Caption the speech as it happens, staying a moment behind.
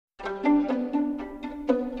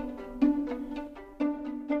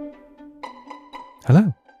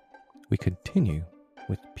Hello. We continue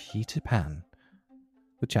with Peter Pan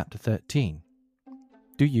with chapter 13.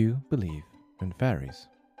 Do you believe in fairies?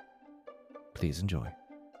 Please enjoy.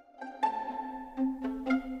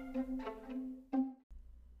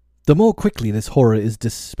 The more quickly this horror is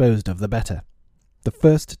disposed of, the better. The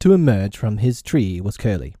first to emerge from his tree was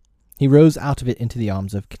Curly. He rose out of it into the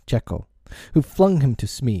arms of Checo, who flung him to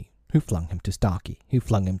Smee, who flung him to Starkey, who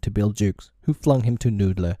flung him to Bill Jukes, who flung him to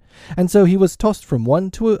Noodler, and so he was tossed from one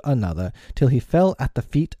to another till he fell at the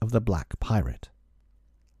feet of the Black Pirate.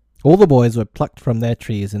 All the boys were plucked from their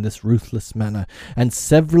trees in this ruthless manner, and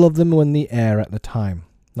several of them were in the air at the time,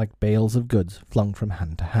 like bales of goods flung from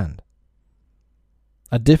hand to hand.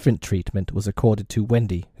 A different treatment was accorded to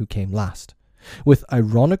Wendy, who came last. With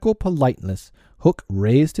ironical politeness, Hook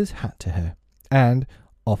raised his hat to her, and,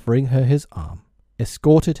 offering her his arm,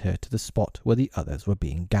 escorted her to the spot where the others were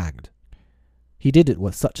being gagged. He did it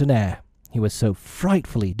with such an air, he was so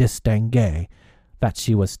frightfully distingué, that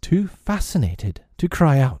she was too fascinated to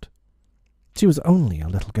cry out. She was only a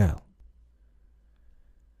little girl.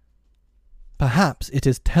 Perhaps it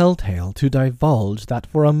is telltale to divulge that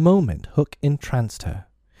for a moment Hook entranced her,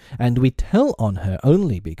 and we tell on her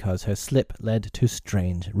only because her slip led to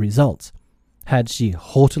strange results. Had she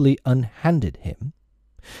haughtily unhanded him,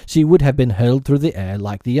 she would have been hurled through the air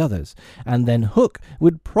like the others, and then Hook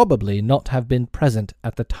would probably not have been present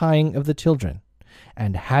at the tying of the children,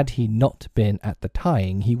 and had he not been at the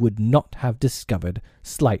tying he would not have discovered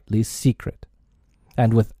Slightly's secret,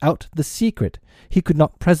 and without the secret he could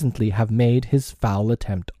not presently have made his foul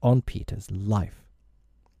attempt on Peter's life.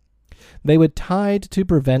 They were tied to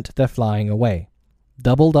prevent their flying away,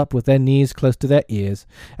 doubled up with their knees close to their ears,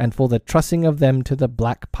 and for the trussing of them to the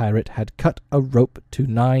Black Pirate had cut a rope to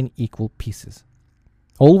 9 equal pieces.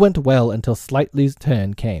 All went well until Slightly's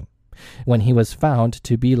turn came, when he was found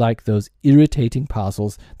to be like those irritating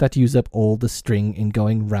parcels that use up all the string in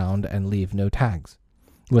going round and leave no tags,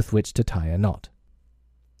 with which to tie a knot.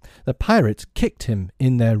 The pirates kicked him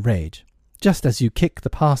in their rage, just as you kick the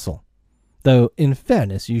parcel, though in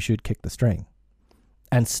fairness you should kick the string.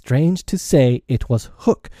 And strange to say, it was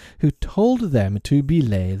Hook who told them to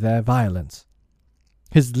belay their violence.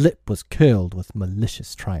 His lip was curled with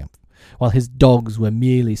malicious triumph, while his dogs were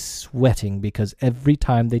merely sweating because every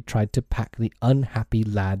time they tried to pack the unhappy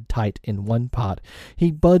lad tight in one part,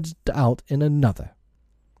 he budged out in another.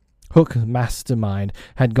 Hook's mastermind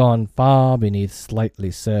had gone far beneath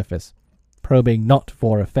Slightly's surface, probing not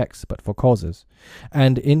for effects but for causes,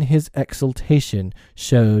 and in his exultation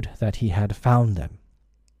showed that he had found them.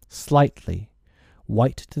 Slightly,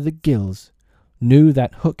 white to the gills, knew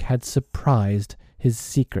that Hook had surprised his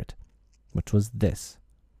secret, which was this,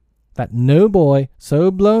 that no boy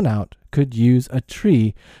so blown out could use a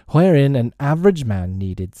tree wherein an average man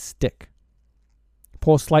needed stick.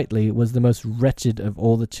 Poor Slightly was the most wretched of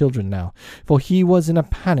all the children now, for he was in a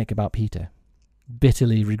panic about Peter,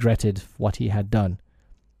 bitterly regretted what he had done,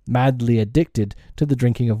 madly addicted to the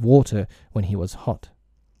drinking of water when he was hot.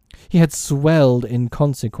 He had swelled in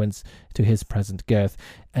consequence to his present girth,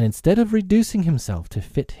 and instead of reducing himself to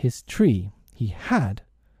fit his tree, he had,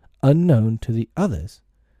 unknown to the others,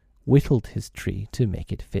 whittled his tree to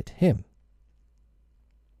make it fit him.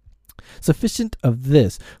 Sufficient of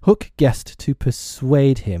this, Hook guessed to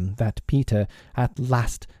persuade him that Peter at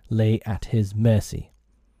last lay at his mercy.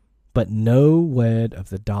 But no word of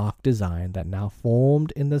the dark design that now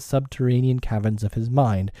formed in the subterranean caverns of his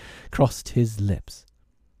mind crossed his lips.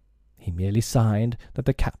 He merely signed that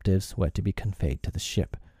the captives were to be conveyed to the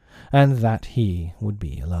ship, and that he would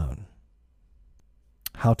be alone.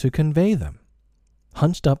 How to convey them?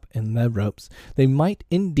 Hunched up in their ropes, they might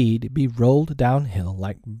indeed be rolled downhill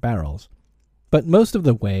like barrels, but most of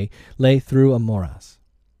the way lay through a morass.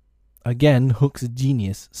 Again Hook's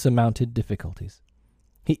genius surmounted difficulties.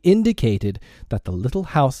 He indicated that the little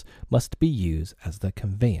house must be used as the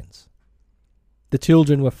conveyance. The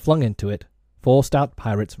children were flung into it. 4 stout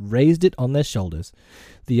pirates raised it on their shoulders.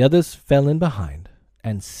 The others fell in behind,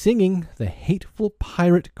 and singing the hateful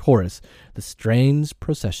pirate chorus, the strange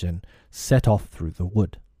procession set off through the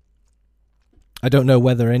wood. I don't know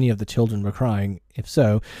whether any of the children were crying. If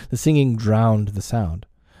so, the singing drowned the sound.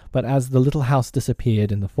 But as the little house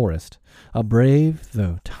disappeared in the forest, a brave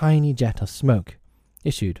though tiny jet of smoke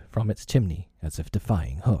issued from its chimney as if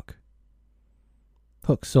defying Hook.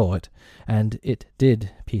 Hook saw it, and it did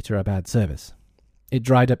Peter a bad service. It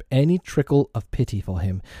dried up any trickle of pity for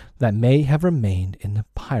him that may have remained in the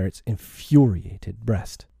pirate's infuriated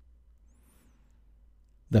breast.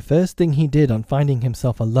 The first thing he did on finding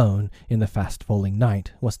himself alone in the fast-falling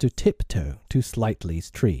night was to tiptoe to Slightly's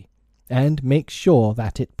tree, and make sure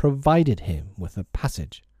that it provided him with a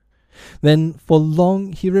passage. Then for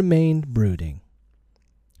long he remained brooding,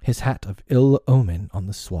 his hat of ill omen on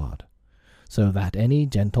the sward, so that any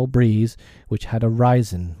gentle breeze which had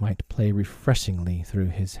arisen might play refreshingly through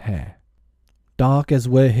his hair. Dark as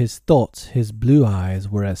were his thoughts, his blue eyes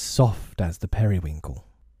were as soft as the periwinkle.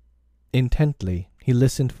 Intently he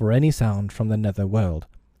listened for any sound from the nether world,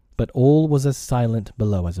 but all was as silent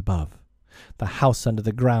below as above. The house under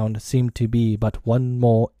the ground seemed to be but one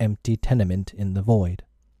more empty tenement in the void.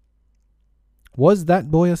 Was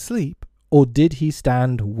that boy asleep, or did he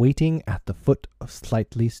stand waiting at the foot of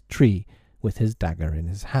Slightly's tree with his dagger in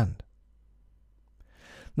his hand?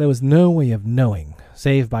 There was no way of knowing,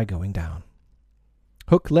 save by going down.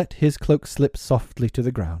 Hook let his cloak slip softly to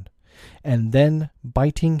the ground, and then,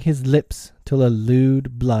 biting his lips till a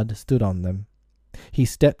lewd blood stood on them, he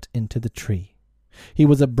stepped into the tree. He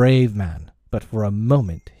was a brave man, but for a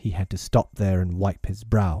moment he had to stop there and wipe his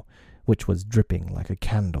brow, which was dripping like a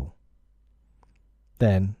candle.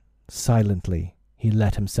 Then, silently, he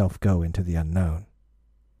let himself go into the unknown.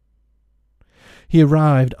 He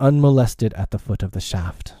arrived unmolested at the foot of the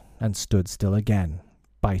shaft, and stood still again,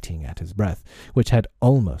 biting at his breath, which had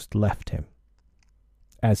almost left him.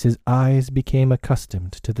 As his eyes became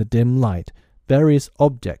accustomed to the dim light, various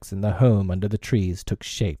objects in the home under the trees took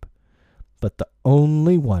shape, but the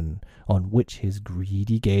only one on which his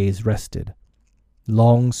greedy gaze rested,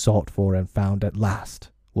 long sought for and found at last,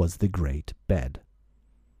 was the great bed.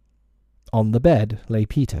 On the bed lay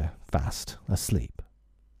Peter, fast asleep.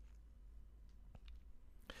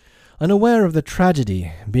 Unaware of the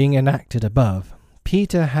tragedy being enacted above,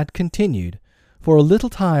 Peter had continued, for a little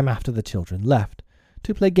time after the children left,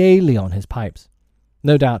 to play gaily on his pipes,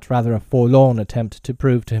 no doubt rather a forlorn attempt to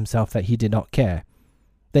prove to himself that he did not care.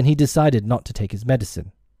 Then he decided not to take his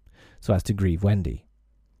medicine, so as to grieve Wendy.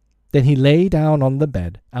 Then he lay down on the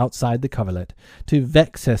bed outside the coverlet, to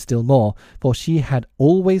vex her still more, for she had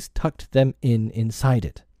always tucked them in inside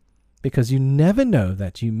it, because you never know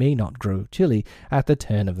that you may not grow chilly at the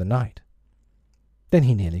turn of the night. Then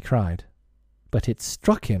he nearly cried, but it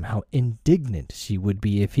struck him how indignant she would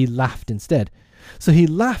be if he laughed instead, so he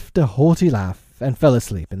laughed a hearty laugh and fell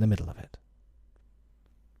asleep in the middle of it.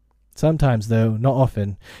 Sometimes, though not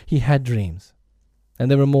often, he had dreams, and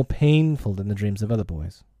they were more painful than the dreams of other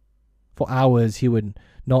boys. For hours he would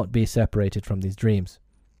not be separated from these dreams,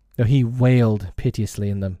 though he wailed piteously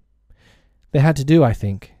in them. They had to do, I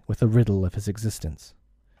think, with the riddle of his existence.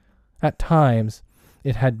 At times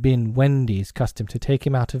it had been Wendy's custom to take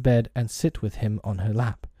him out of bed and sit with him on her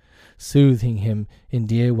lap, soothing him in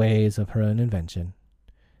dear ways of her own invention,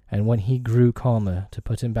 and when he grew calmer to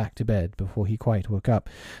put him back to bed before he quite woke up,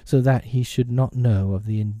 so that he should not know of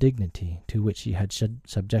the indignity to which he had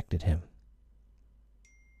subjected him.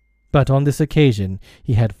 But on this occasion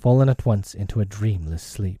he had fallen at once into a dreamless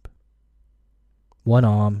sleep. One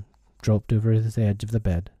arm dropped over the edge of the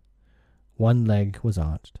bed, one leg was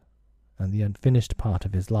arched, and the unfinished part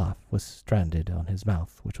of his laugh was stranded on his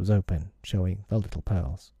mouth, which was open, showing the little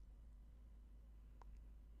pearls.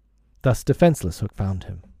 Thus defenceless Hook found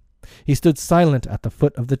him. He stood silent at the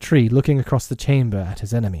foot of the tree, looking across the chamber at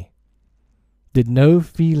his enemy. Did no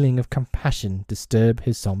feeling of compassion disturb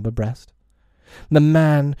his sombre breast? The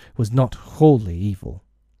man was not wholly evil.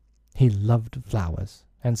 He loved flowers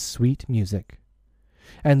and sweet music,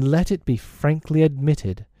 and let it be frankly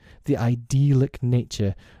admitted, the idyllic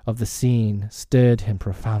nature of the scene stirred him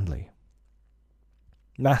profoundly.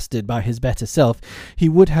 Mastered by his better self, he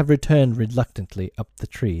would have returned reluctantly up the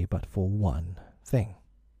tree but for one thing.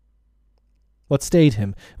 What stayed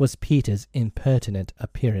him was Peter's impertinent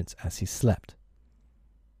appearance as he slept.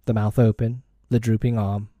 The mouth open, the drooping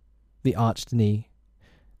arm, the arched knee,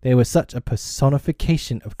 they were such a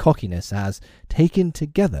personification of cockiness as, taken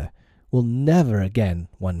together, will never again,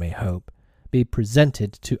 one may hope, be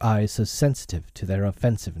presented to eyes so sensitive to their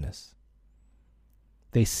offensiveness.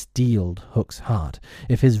 They steeled Hook's heart.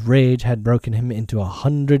 If his rage had broken him into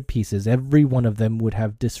 100 pieces, every one of them would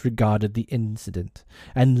have disregarded the incident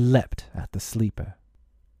and leapt at the sleeper.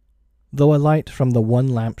 Though a light from the one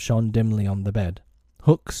lamp shone dimly on the bed,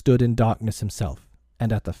 Hook stood in darkness himself,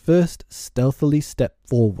 and at the first stealthily step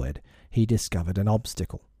forward he discovered an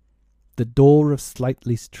obstacle, the door of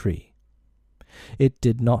Slightly's tree. It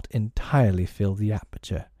did not entirely fill the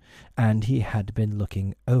aperture, and he had been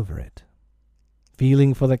looking over it.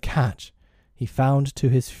 Feeling for the catch, he found to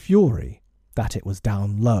his fury that it was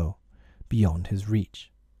down low, beyond his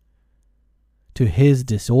reach. To his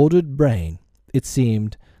disordered brain, it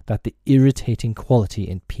seemed that the irritating quality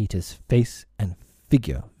in Peter's face and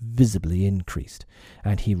figure visibly increased,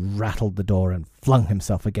 and he rattled the door and flung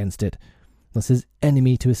himself against it, was his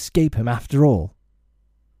enemy to escape him after all?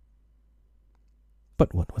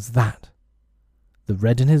 But what was that? The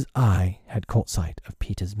red in his eye had caught sight of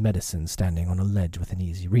Peter's medicine standing on a ledge within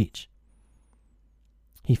easy reach.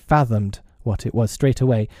 He fathomed what it was straight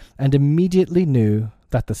away, and immediately knew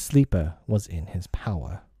that the sleeper was in his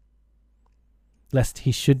power. Lest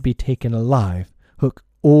he should be taken alive, Hook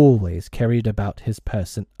always carried about his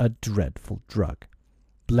person a dreadful drug,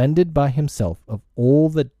 blended by himself of all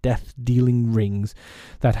the death-dealing rings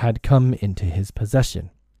that had come into his possession.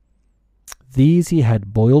 These he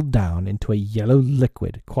had boiled down into a yellow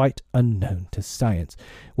liquid quite unknown to science,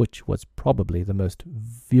 which was probably the most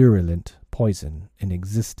virulent poison in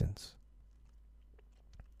existence.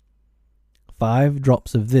 5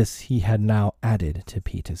 drops of this he had now added to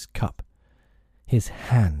Peter's cup. His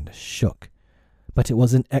hand shook, but it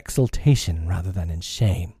was in exultation rather than in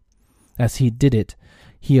shame. As he did it,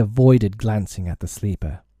 he avoided glancing at the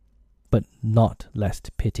sleeper, but not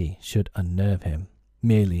lest pity should unnerve him,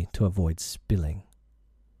 merely to avoid spilling.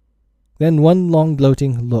 Then one long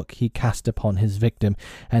gloating look he cast upon his victim,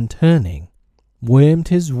 and turning, wormed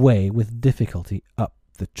his way with difficulty up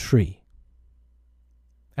the tree.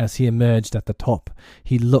 As he emerged at the top,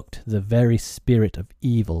 he looked the very spirit of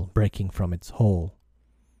evil breaking from its hole.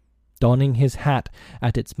 Donning his hat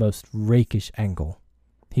at its most rakish angle,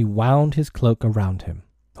 he wound his cloak around him,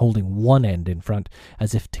 holding one end in front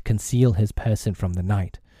as if to conceal his person from the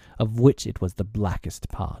night, of which it was the blackest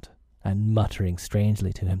part, and muttering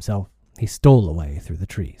strangely to himself, he stole away through the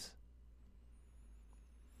trees.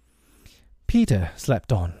 Peter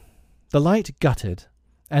slept on. The light guttered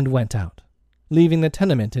and went out, leaving the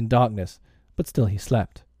tenement in darkness, but still he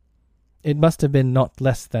slept. It must have been not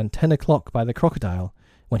less than 10 o'clock by the crocodile,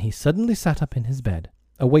 when he suddenly sat up in his bed,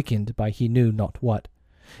 awakened by he knew not what.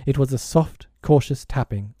 It was a soft, cautious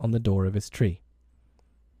tapping on the door of his tree.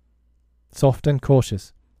 Soft and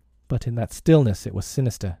cautious, but in that stillness it was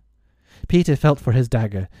sinister. Peter felt for his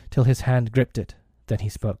dagger till his hand gripped it. Then he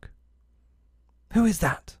spoke. "Who is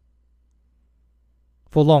that?"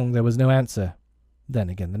 For long there was no answer. Then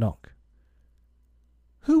again the knock.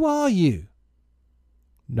 "Who are you?"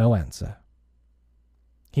 No answer.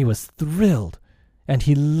 He was thrilled, and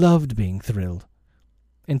he loved being thrilled.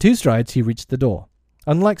 In 2 strides he reached the door.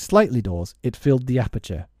 Unlike Slightly doors, it filled the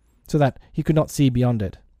aperture, so that he could not see beyond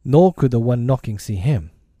it, nor could the one knocking see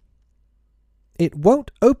him. "It won't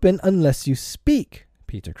open unless you speak,"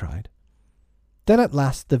 Peter cried. Then at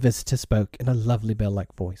last the visitor spoke in a lovely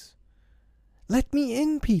bell-like voice. "Let me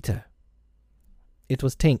in, Peter." It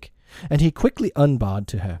was Tink, and he quickly unbarred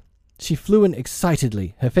to her. She flew in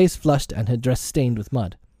excitedly, her face flushed and her dress stained with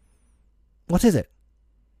mud. "What is it?"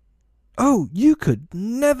 "Oh, you could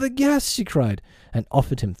never guess," she cried, and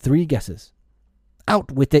offered him 3 guesses.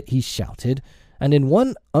 "Out with it," he shouted, and in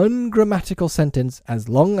one ungrammatical sentence, as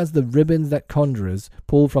long as the ribbons that conjurers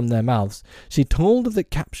pull from their mouths, she told of the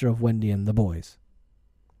capture of Wendy and the boys.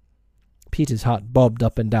 Peter's heart bobbed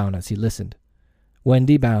up and down as he listened.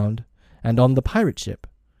 Wendy bound, and on the pirate ship,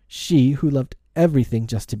 she who loved everything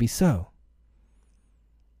just to be so.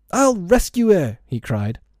 "I'll rescue her," he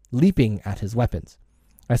cried, leaping at his weapons.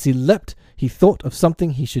 As he leapt, he thought of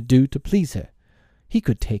something he should do to please her. He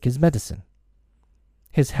could take his medicine.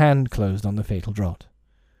 His hand closed on the fatal draught.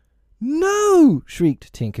 "No!"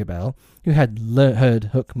 shrieked Tinker Bell, who had heard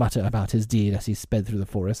Hook mutter about his deed as he sped through the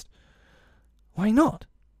forest. "Why not?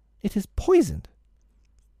 It is poisoned."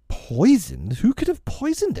 "Poisoned? Who could have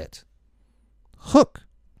poisoned it?" "Hook."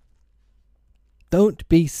 "Don't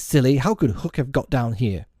be silly. How could Hook have got down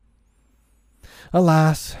here?"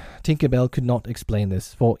 Alas, Tinker Bell could not explain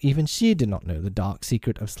this, for even she did not know the dark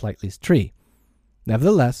secret of Slightly's tree.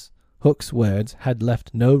 Nevertheless, Hook's words had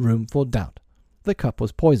left no room for doubt. The cup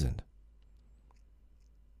was poisoned.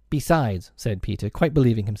 "Besides," said Peter, quite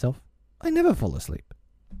believing himself, "I never fall asleep."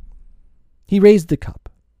 He raised the cup.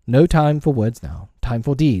 No time for words now, time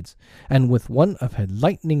for deeds, and with one of her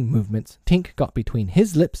lightning movements, Tink got between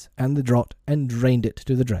his lips and the draught and drained it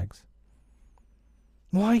to the dregs.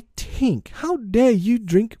 "Why, Tink, how dare you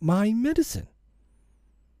drink my medicine?"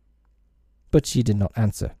 But she did not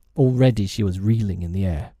answer. Already she was reeling in the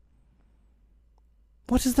air.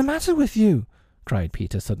 "What is the matter with you?" cried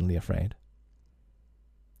Peter, suddenly afraid.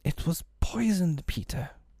 "It was poisoned, Peter,"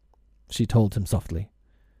 she told him softly.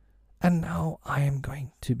 "And now I am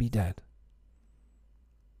going to be dead."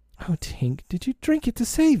 "Oh, Tink, did you drink it to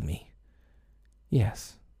save me?"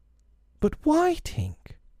 "Yes." "But why,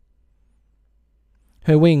 Tink?"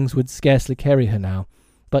 Her wings would scarcely carry her now,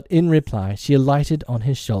 but in reply she alighted on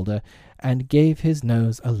his shoulder and gave his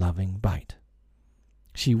nose a loving bite.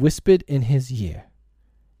 She whispered in his ear,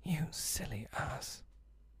 "You silly ass,"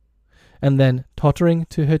 and then, tottering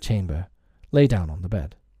to her chamber, lay down on the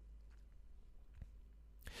bed.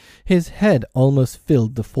 His head almost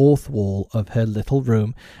filled the fourth wall of her little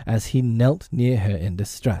room as he knelt near her in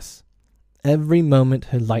distress. Every moment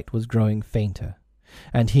her light was growing fainter,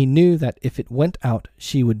 and he knew that if it went out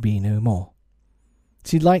she would be no more.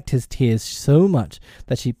 She liked his tears so much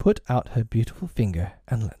that she put out her beautiful finger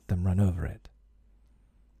and let them run over it.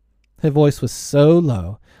 Her voice was so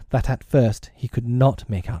low that at first he could not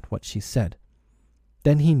make out what she said.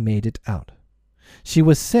 Then he made it out. She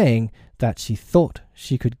was saying that she thought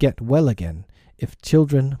she could get well again if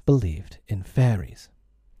children believed in fairies.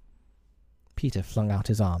 Peter flung out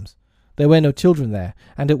his arms. There were no children there,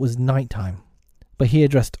 and it was night time. But he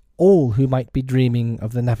addressed all who might be dreaming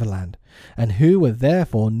of the Neverland, and who were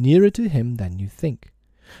therefore nearer to him than you think.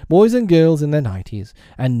 Boys and girls in their nighties,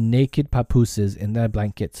 and naked papooses in their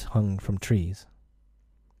blankets hung from trees.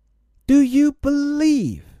 "Do you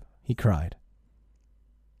believe?" he cried.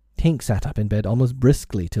 Tink sat up in bed almost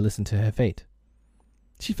briskly to listen to her fate.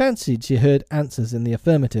 She fancied she heard answers in the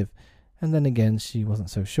affirmative, and then again she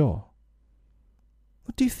wasn't so sure.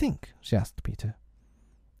 "What do you think?" she asked Peter.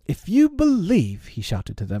 "If you believe," he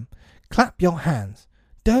shouted to them, "clap your hands.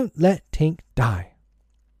 Don't let Tink die."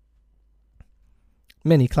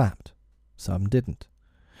 Many clapped. Some didn't.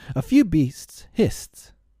 A few beasts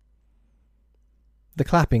hissed. The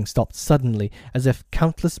clapping stopped suddenly, as if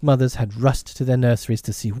countless mothers had rushed to their nurseries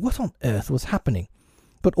to see what on earth was happening.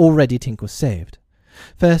 But already Tink was saved.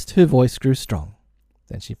 First her voice grew strong.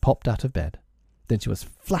 Then she popped out of bed. Then she was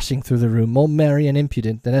flashing through the room, more merry and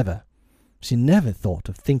impudent than ever. She never thought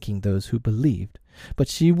of thinking those who believed, but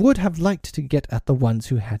she would have liked to get at the ones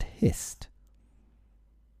who had hissed.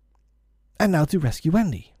 And now to rescue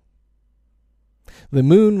Wendy. The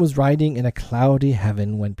moon was riding in a cloudy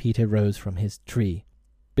heaven when Peter rose from his tree,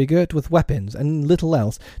 begirt with weapons and little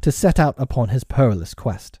else, to set out upon his perilous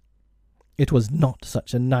quest. It was not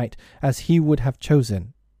such a night as he would have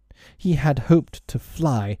chosen. He had hoped to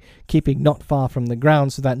fly, keeping not far from the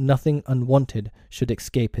ground so that nothing unwanted should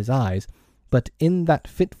escape his eyes, but in that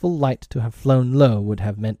fitful light to have flown low would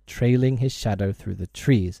have meant trailing his shadow through the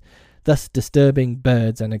trees, thus disturbing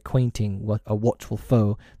birds and acquainting a watchful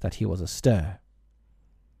foe that he was astir.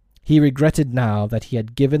 He regretted now that he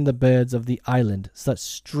had given the birds of the island such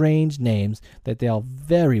strange names that they are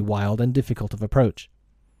very wild and difficult of approach.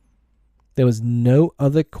 There was no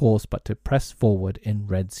other course but to press forward in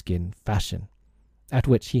redskin fashion, at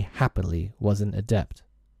which he happily was an adept.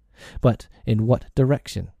 But in what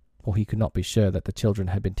direction? For he could not be sure that the children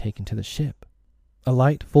had been taken to the ship. A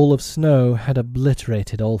light fall of snow had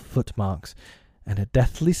obliterated all footmarks, and a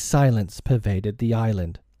deathly silence pervaded the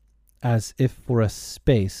island, as if for a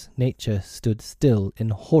space nature stood still in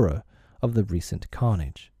horror of the recent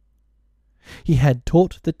carnage. He had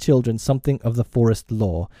taught the children something of the forest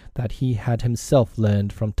lore that he had himself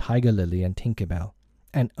learned from Tiger Lily and Tinker Bell,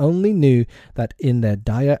 and only knew that in their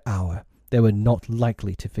dire hour they were not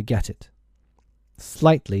likely to forget it.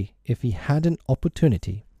 Slightly, if he had an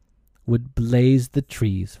opportunity, would blaze the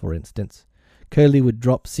trees, for instance. Curly would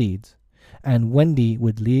drop seeds, and Wendy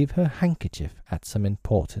would leave her handkerchief at some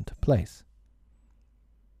important place.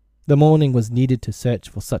 The morning was needed to search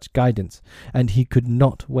for such guidance, and he could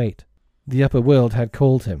not wait. The upper world had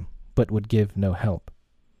called him, but would give no help.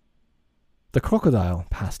 The crocodile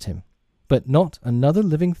passed him, but not another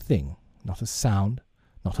living thing, not a sound,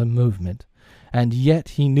 not a movement, and yet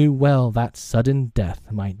he knew well that sudden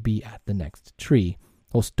death might be at the next tree,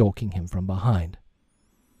 or stalking him from behind.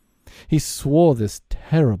 He swore this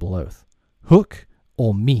terrible oath, Hook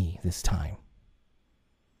or me this time.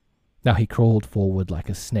 Now he crawled forward like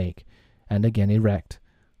a snake, and again erect,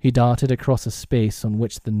 he darted across a space on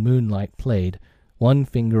which the moonlight played, one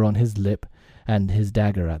finger on his lip and his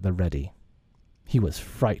dagger at the ready. He was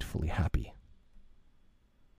frightfully happy.